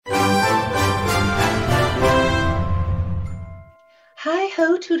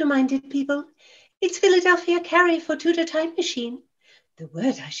Hi-ho, Tudor-minded people. It's Philadelphia Carrie for Tudor Time Machine. The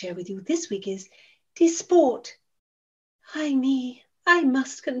word I share with you this week is disport. Ay me, I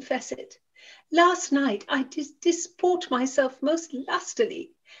must confess it. Last night I disport myself most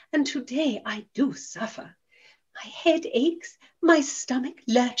lustily, and today I do suffer. My head aches, my stomach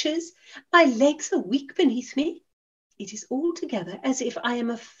lurches, my legs are weak beneath me. It is altogether as if I am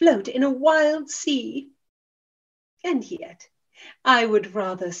afloat in a wild sea. And yet, I would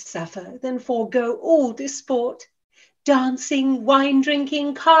rather suffer than forego all disport. Dancing, wine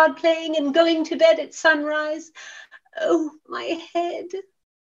drinking, card playing, and going to bed at sunrise. Oh, my head.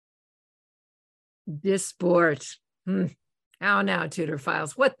 Disport. How now, Tudor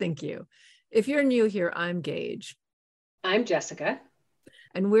Files? What think you? If you're new here, I'm Gage. I'm Jessica.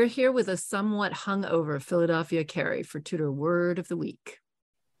 And we're here with a somewhat hungover Philadelphia Carrie for Tudor Word of the Week.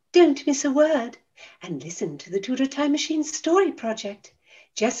 Don't miss a word, and listen to the Tudor Time Machine Story Project.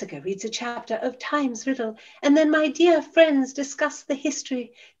 Jessica reads a chapter of Time's Riddle, and then my dear friends discuss the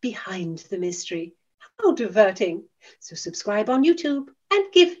history behind the mystery. How diverting. So subscribe on YouTube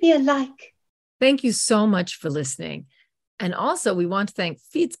and give me a like. Thank you so much for listening. And also, we want to thank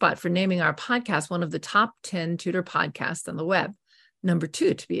FeedSpot for naming our podcast one of the top 10 Tudor podcasts on the web, number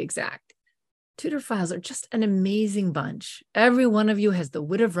 2 to be exact. Tudor Files are just an amazing bunch. Every one of you has the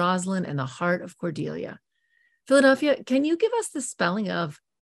wit of Rosalind and the heart of Cordelia. Philadelphia, can you give us the spelling of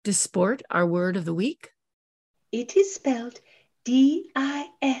disport, our word of the week? It is spelled D-I-S-P-O-R-T.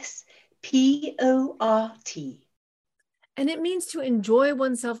 And it means to enjoy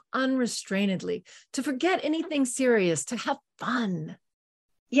oneself unrestrainedly, to forget anything serious, to have fun.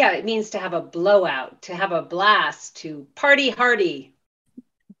 Yeah, it means to have a blowout, to have a blast, to party hardy.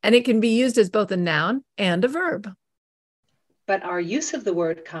 And it can be used as both a noun and a verb. But our use of the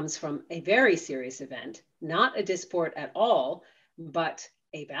word comes from a very serious event, not a disport at all, but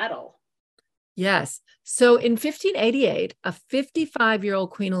a battle. Yes. So in 1588, a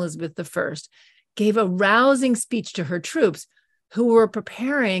 55-year-old Queen Elizabeth I gave a rousing speech to her troops who were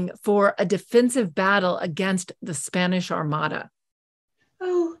preparing for a defensive battle against the Spanish Armada.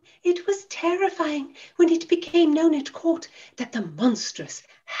 Oh, it was terrifying when it became known at court that the monstrous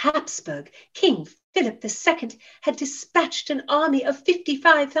Habsburg King Philip II had dispatched an army of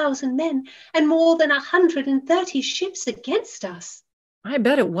 55,000 men and more than 130 ships against us. I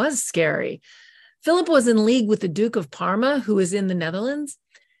bet it was scary. Philip was in league with the Duke of Parma, who was in the Netherlands.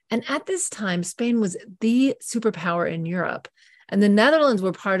 And at this time, Spain was the superpower in Europe, and the Netherlands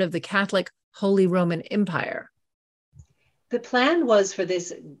were part of the Catholic Holy Roman Empire. The plan was for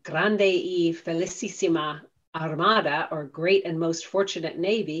this Grande y Felicissima Armada, or Great and Most Fortunate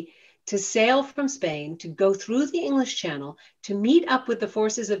Navy, to sail from Spain, to go through the English Channel, to meet up with the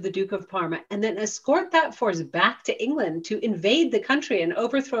forces of the Duke of Parma, and then escort that force back to England to invade the country and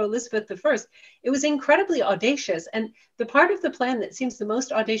overthrow Elizabeth I. It was incredibly audacious. And the part of the plan that seems the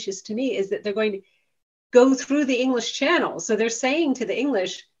most audacious to me is that they're going to go through the English Channel. So they're saying to the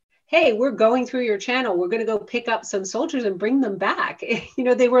English, hey, we're going through your channel. We're going to go pick up some soldiers and bring them back.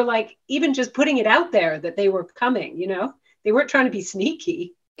 They were like, even just putting it out there that they were coming, they weren't trying to be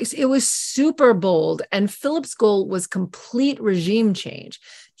sneaky. It was super bold, and Philip's goal was complete regime change.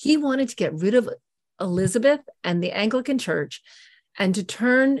 He wanted to get rid of Elizabeth and the Anglican Church and to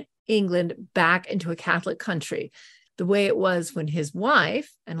turn England back into a Catholic country, the way it was when his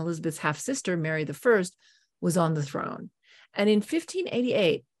wife and Elizabeth's half-sister, Mary I, was on the throne. And in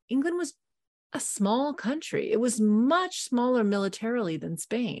 1588, England was a small country. It was much smaller militarily than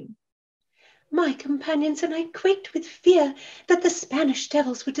Spain. My companions and I quaked with fear that the Spanish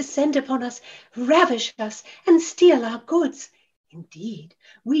devils would descend upon us, ravish us, and steal our goods. Indeed,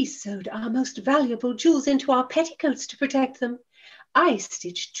 we sewed our most valuable jewels into our petticoats to protect them. I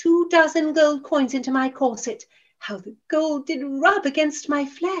stitched 24 gold coins into my corset. How the gold did rub against my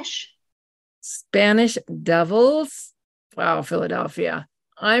flesh. Spanish devils? Wow, Philadelphia.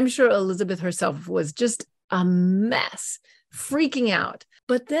 I'm sure Elizabeth herself was just a mess, freaking out.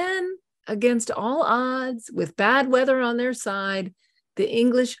 But then, against all odds, with bad weather on their side, the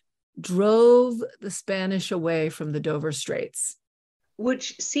English drove the Spanish away from the Dover Straits.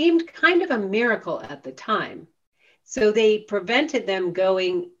 Which seemed kind of a miracle at the time. So they prevented them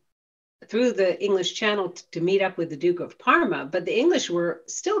going through the English Channel to meet up with the Duke of Parma, but the English were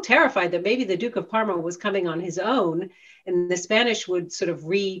still terrified that maybe the Duke of Parma was coming on his own, and the Spanish would sort of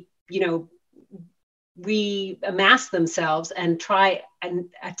re-amass themselves and try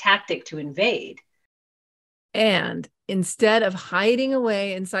a tactic to invade. And instead of hiding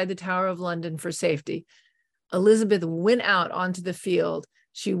away inside the Tower of London for safety, Elizabeth went out onto the field.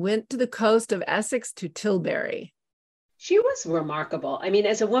 She went to the coast of Essex to Tilbury. She was remarkable. I mean,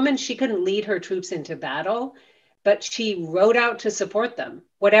 as a woman, she couldn't lead her troops into battle, but she rode out to support them,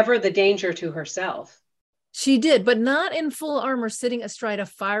 whatever the danger to herself. She did, but not in full armor, sitting astride a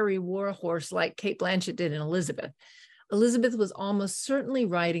fiery war horse like Kate Blanchett did in Elizabeth. Elizabeth was almost certainly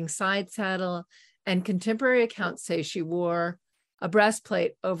riding side saddle, and contemporary accounts say she wore a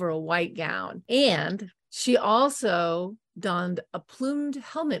breastplate over a white gown. And she also donned a plumed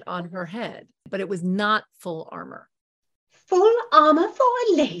helmet on her head, but it was not full armor. Full armor for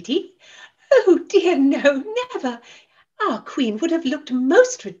a lady? Oh dear, no, never. Our queen would have looked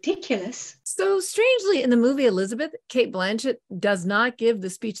most ridiculous. So strangely, in the movie Elizabeth, Kate Blanchett does not give the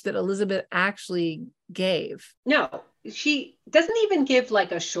speech that Elizabeth actually gave. No, she doesn't even give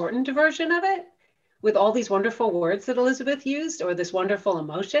like a shortened version of it with all these wonderful words that Elizabeth used or this wonderful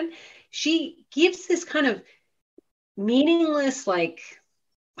emotion. She gives this kind of meaningless, like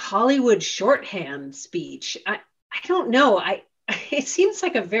Hollywood shorthand speech. I don't know. It seems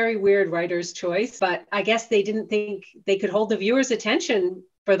like a very weird writer's choice, but I guess they didn't think they could hold the viewer's attention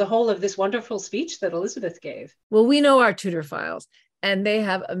for the whole of this wonderful speech that Elizabeth gave. Well, we know our Tudor files, and they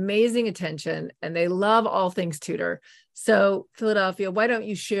have amazing attention, and they love all things Tudor. So, Philadelphia, why don't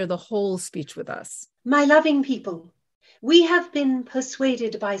you share the whole speech with us? My loving people, we have been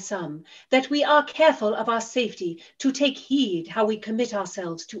persuaded by some that we are careful of our safety to take heed how we commit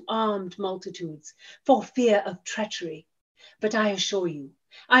ourselves to armed multitudes for fear of treachery. But I assure you,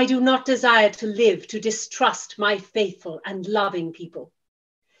 I do not desire to live to distrust my faithful and loving people.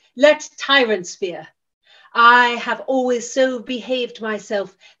 Let tyrants fear. I have always so behaved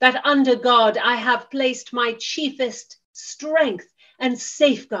myself that under God I have placed my chiefest strength and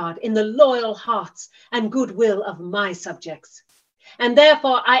safeguard in the loyal hearts and goodwill of my subjects. And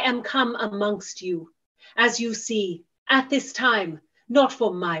therefore I am come amongst you, as you see, at this time, not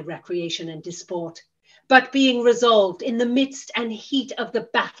for my recreation and disport, but being resolved in the midst and heat of the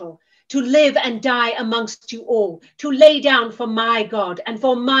battle to live and die amongst you all, to lay down for my God and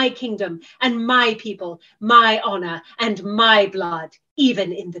for my kingdom and my people, my honor and my blood,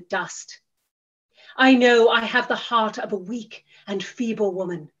 even in the dust. I know I have the heart of a weak and feeble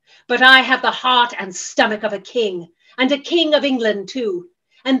woman, but I have the heart and stomach of a king, and a king of England too,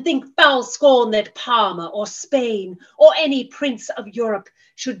 and think foul scorn that Parma or Spain or any prince of Europe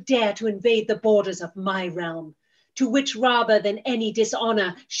should dare to invade the borders of my realm, to which rather than any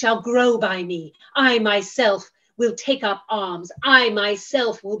dishonor shall grow by me, I myself will take up arms. I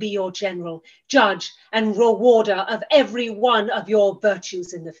myself will be your general, judge, and rewarder of every one of your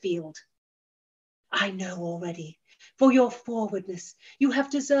virtues in the field. I know already, for your forwardness, you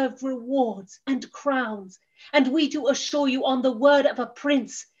have deserved rewards and crowns, and we do assure you on the word of a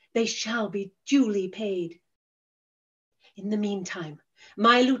prince, they shall be duly paid. In the meantime,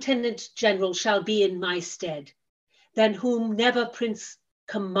 my lieutenant general shall be in my stead, than whom never prince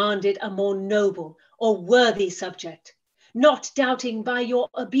commanded a more noble or worthy subject, not doubting by your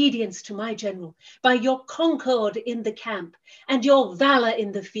obedience to my general, by your concord in the camp, and your valor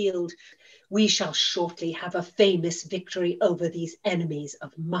in the field, we shall shortly have a famous victory over these enemies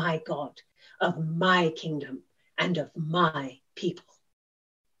of my God, of my kingdom, and of my people.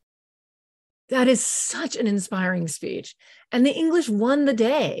 That is such an inspiring speech. And the English won the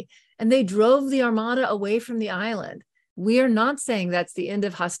day, and they drove the Armada away from the island. We are not saying that's the end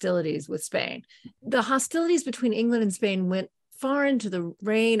of hostilities with Spain. The hostilities between England and Spain went far into the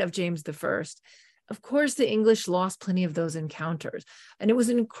reign of James I. Of course, the English lost plenty of those encounters, and it was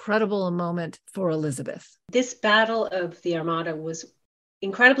an incredible moment for Elizabeth. This battle of the Armada was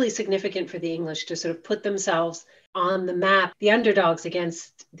incredibly significant for the English to sort of put themselves on the map, the underdogs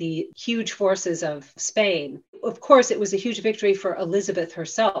against the huge forces of Spain. Of course, it was a huge victory for Elizabeth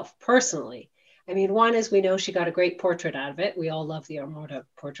herself, personally. I mean, one, as we know, she got a great portrait out of it. We all love the Armada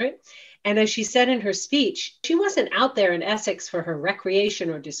portrait. And as she said in her speech, she wasn't out there in Essex for her recreation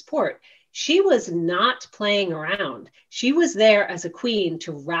or disport. She was not playing around. She was there as a queen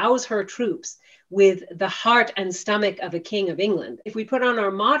to rouse her troops with the heart and stomach of a king of England. If we put on our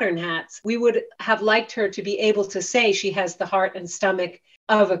modern hats, we would have liked her to be able to say she has the heart and stomach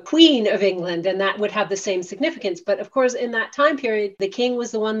of a queen of England, and that would have the same significance. But of course, in that time period, the king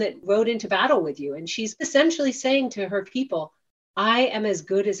was the one that rode into battle with you. And she's essentially saying to her people, I am as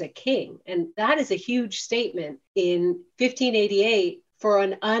good as a king. And that is a huge statement in 1588 for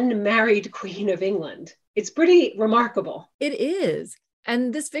an unmarried queen of England. It's pretty remarkable. It is.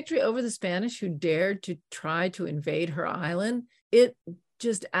 And this victory over the Spanish who dared to try to invade her island, it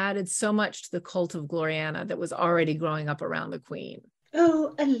just added so much to the cult of Gloriana that was already growing up around the queen.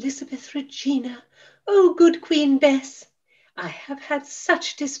 Oh, Elizabeth Regina, oh, good Queen Bess, I have had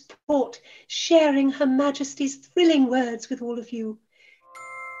such disport sharing Her Majesty's thrilling words with all of you.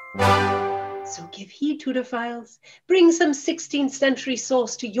 So give heed, Tudorphiles. Bring some 16th century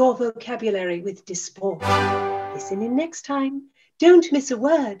sauce to your vocabulary with disport. Listen in next time. Don't miss a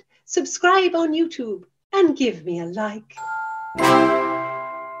word. Subscribe on YouTube and give me a like.